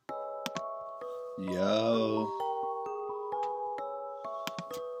Yo,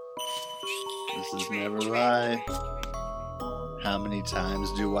 this is never lie. How many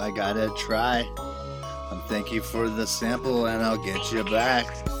times do I gotta try? Thank you for the sample and I'll get you back.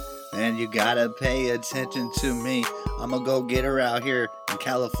 And you gotta pay attention to me. I'm a go-getter out here in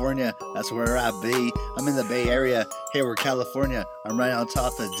California. That's where I be. I'm in the Bay Area. Hey, we're California. I'm right on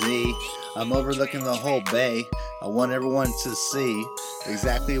top of D. I'm overlooking the whole bay. I want everyone to see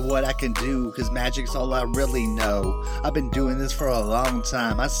exactly what I can do, cause magic's all I really know. I've been doing this for a long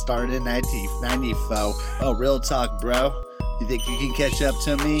time. I started in 1994. Oh, real talk, bro. You think you can catch up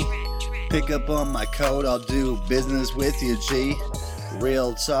to me? Pick up on my code. I'll do business with you, G.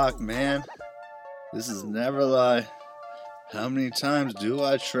 Real talk, man. This is never lie. How many times do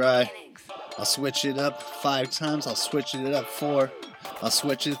I try? I'll switch it up 5 times. I'll switch it up 4. I'll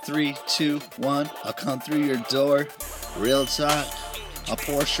switch it 3, 2, 1. I'll come through your door. Real talk. I'll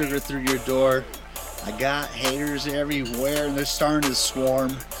pour sugar through your door. I got haters everywhere and they're starting to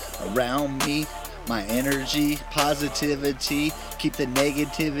swarm around me. My energy, positivity, keep the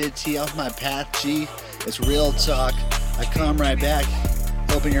negativity off my path, G. It's real talk. I come right back.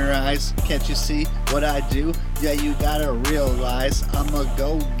 Open your eyes. Can't you see what I do? Yeah, you gotta realize I'm a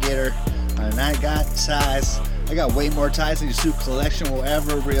go-getter and I got ties. I got way more ties than your suit collection will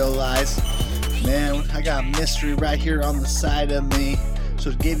ever realize. Man, I got mystery right here on the side of me.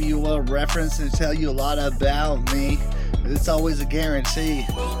 So to give you a reference and tell you a lot about me, it's always a guarantee.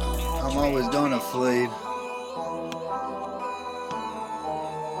 I'm always gonna flee.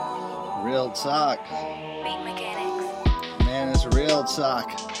 Real talk. Man, it's real talk.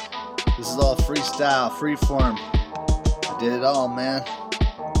 This is all freestyle, freeform. I did it all, man.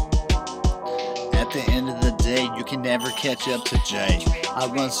 At the end of the day, you can never catch up to Jay. I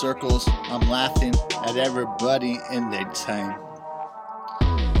run circles, I'm laughing at everybody in their time.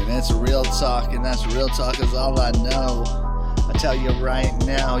 And that's real talk, and that's real talk is all I know. I tell you right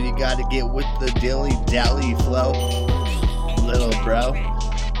now, you gotta get with the dilly-dally flow. Little bro,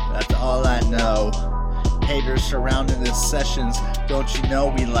 that's all I know. Haters surrounding the sessions, don't you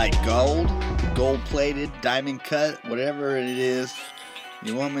know we like gold? Gold-plated, diamond cut, whatever it is.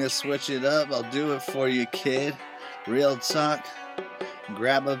 You want me to switch it up? I'll do it for you, kid. Real talk.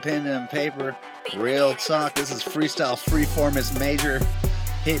 Grab a pen and paper. Real talk. This is freestyle, freeform is major.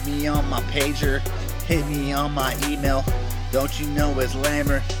 Hit me on my pager. Hit me on my email. Don't you know it's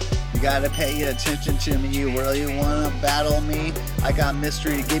lamer? You gotta pay attention to me. You really wanna battle me? I got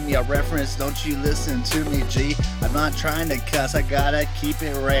mystery, give me a reference. Don't you listen to me, G? I'm not trying to cuss, I gotta keep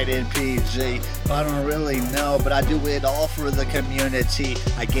it rated PG. I don't really know, but I do it all for the community.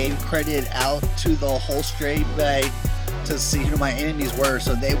 I gave credit out to the whole straight bay to see who my enemies were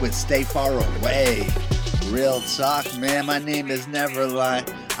so they would stay far away. Real talk, man, my name is Never Lie.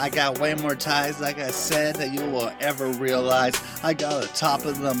 I got way more ties, like I said, that you will ever realize. I got the top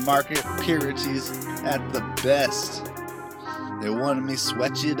of the market, purities at the best. They wanted me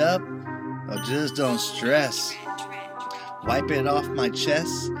switch it up, oh, just don't stress. Wipe it off my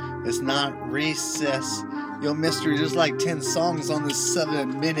chest, it's not recess. Yo, mystery, there's like 10 songs on this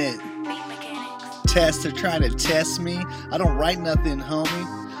 7-minute test. They're trying to test me. I don't write nothing,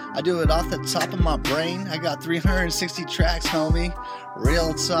 homie. I do it off the top of my brain. I got 360 tracks, homie.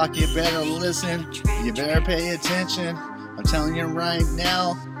 Real talk, you better listen. You better pay attention. I'm telling you right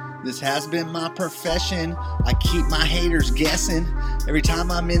now, this has been my profession. I keep my haters guessing every time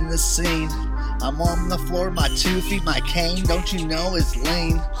I'm in the scene. I'm on the floor, my 2 feet, my cane. Don't you know it's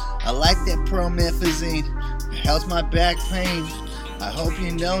lean? I like that promethazine. It helps my back pain. I hope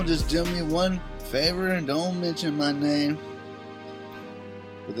you know, just do me one favor and don't mention my name.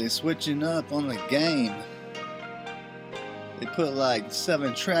 But they switching up on the game. They put like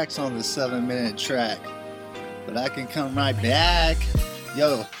 7 tracks on the 7-minute track. But I can come right back.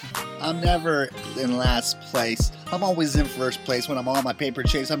 Yo, I'm never in last place. I'm always in first place when I'm on my paper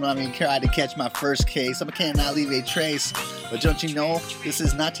chase. I'm not even trying to catch my first case. I cannot leave a trace. But don't you know this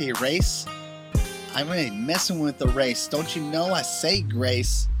is not a race? I'm really messing with the race. Don't you know I say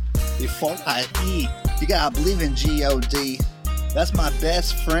grace before I eat? You gotta believe in G-O-D. That's my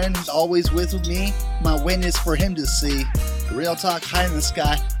best friend who's always with me. My win is for him to see. Real talk high in the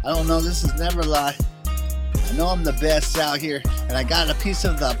sky. I don't know, this is never lie. I know I'm the best out here, and I got a piece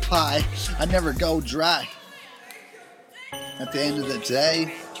of the pie. I never go dry. At the end of the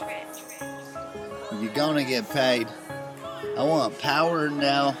day, you're gonna get paid. I want power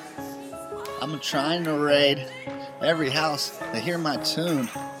now. I'm trying to raid every house to hear my tune.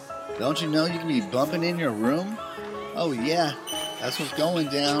 Don't you know you can be bumping in your room? Oh yeah, that's what's going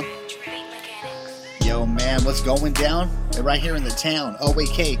down. Yo man, what's going down? Right here in the town,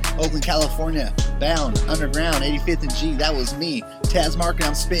 OAK, Oakland, California, bound, underground, 85th and G, that was me. Taz Market,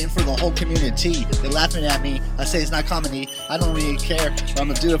 I'm spitting for the whole community. They laughing at me, I say it's not comedy, I don't really care, but I'm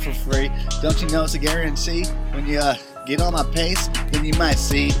gonna do it for free. Don't you know it's a guarantee? When you get on my pace, then you might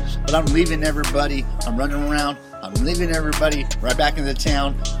see. But I'm leaving everybody, I'm running around, I'm leaving everybody right back in the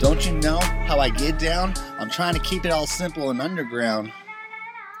town. Don't you know how I get down? I'm trying to keep it all simple and underground.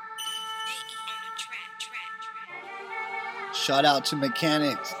 Shout out to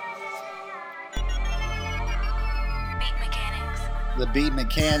Mechanics. The Beat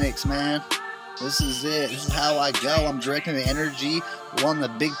Mechanics, man. This is it. This is how I go. I'm directing the energy. We're on the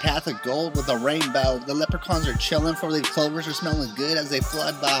big path of gold with a rainbow. The leprechauns are chilling. 4-leaf clovers are smelling good as they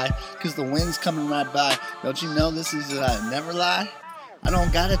fly by, cause the wind's coming right by. Don't you know this is never lie? I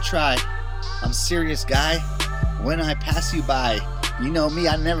don't gotta try. I'm serious, guy. When I pass you by, you know me,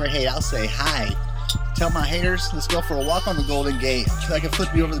 I never hate. I'll say hi. Tell my haters, let's go for a walk on the Golden Gate. I can flip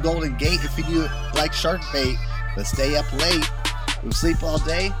you over the Golden Gate if you do it like shark bait. But stay up late. We sleep all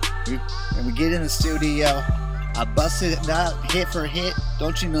day, and we get in the studio. I bust it out hit for hit.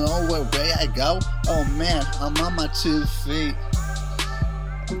 Don't you know what way I go? Oh man, I'm on my 2 feet.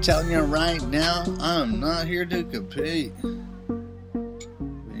 I'm telling you right now, I'm not here to compete. You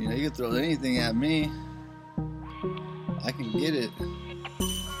know, you can throw anything at me. I can get it.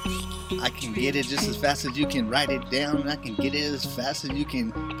 I can get it just as fast as you can write it down. I can get it as fast as you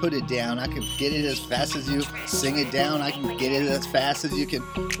can put it down. I can get it as fast as you sing it down. I can get it as fast as you can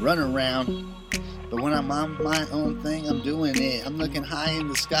run around. But when I'm on my own thing, I'm doing it. I'm looking high in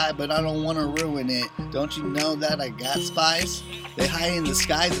the sky, but I don't want to ruin it. Don't you know that I got spies? They high in the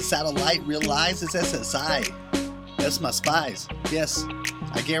skies, the satellite realize it's SSI. That's my spies. Yes,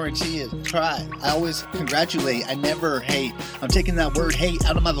 I guarantee it. Try. I always congratulate. I never hate. I'm taking that word hate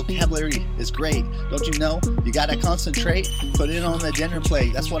out of my vocabulary. It's great. Don't you know? You gotta concentrate. Put it on the dinner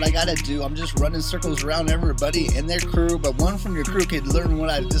plate. That's what I gotta do. I'm just running circles around everybody and their crew. But one from your crew could learn what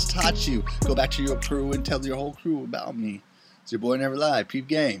I just taught you. Go back to your crew and tell your whole crew about me. It's your boy Never Lie. Peep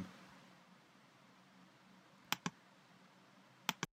game.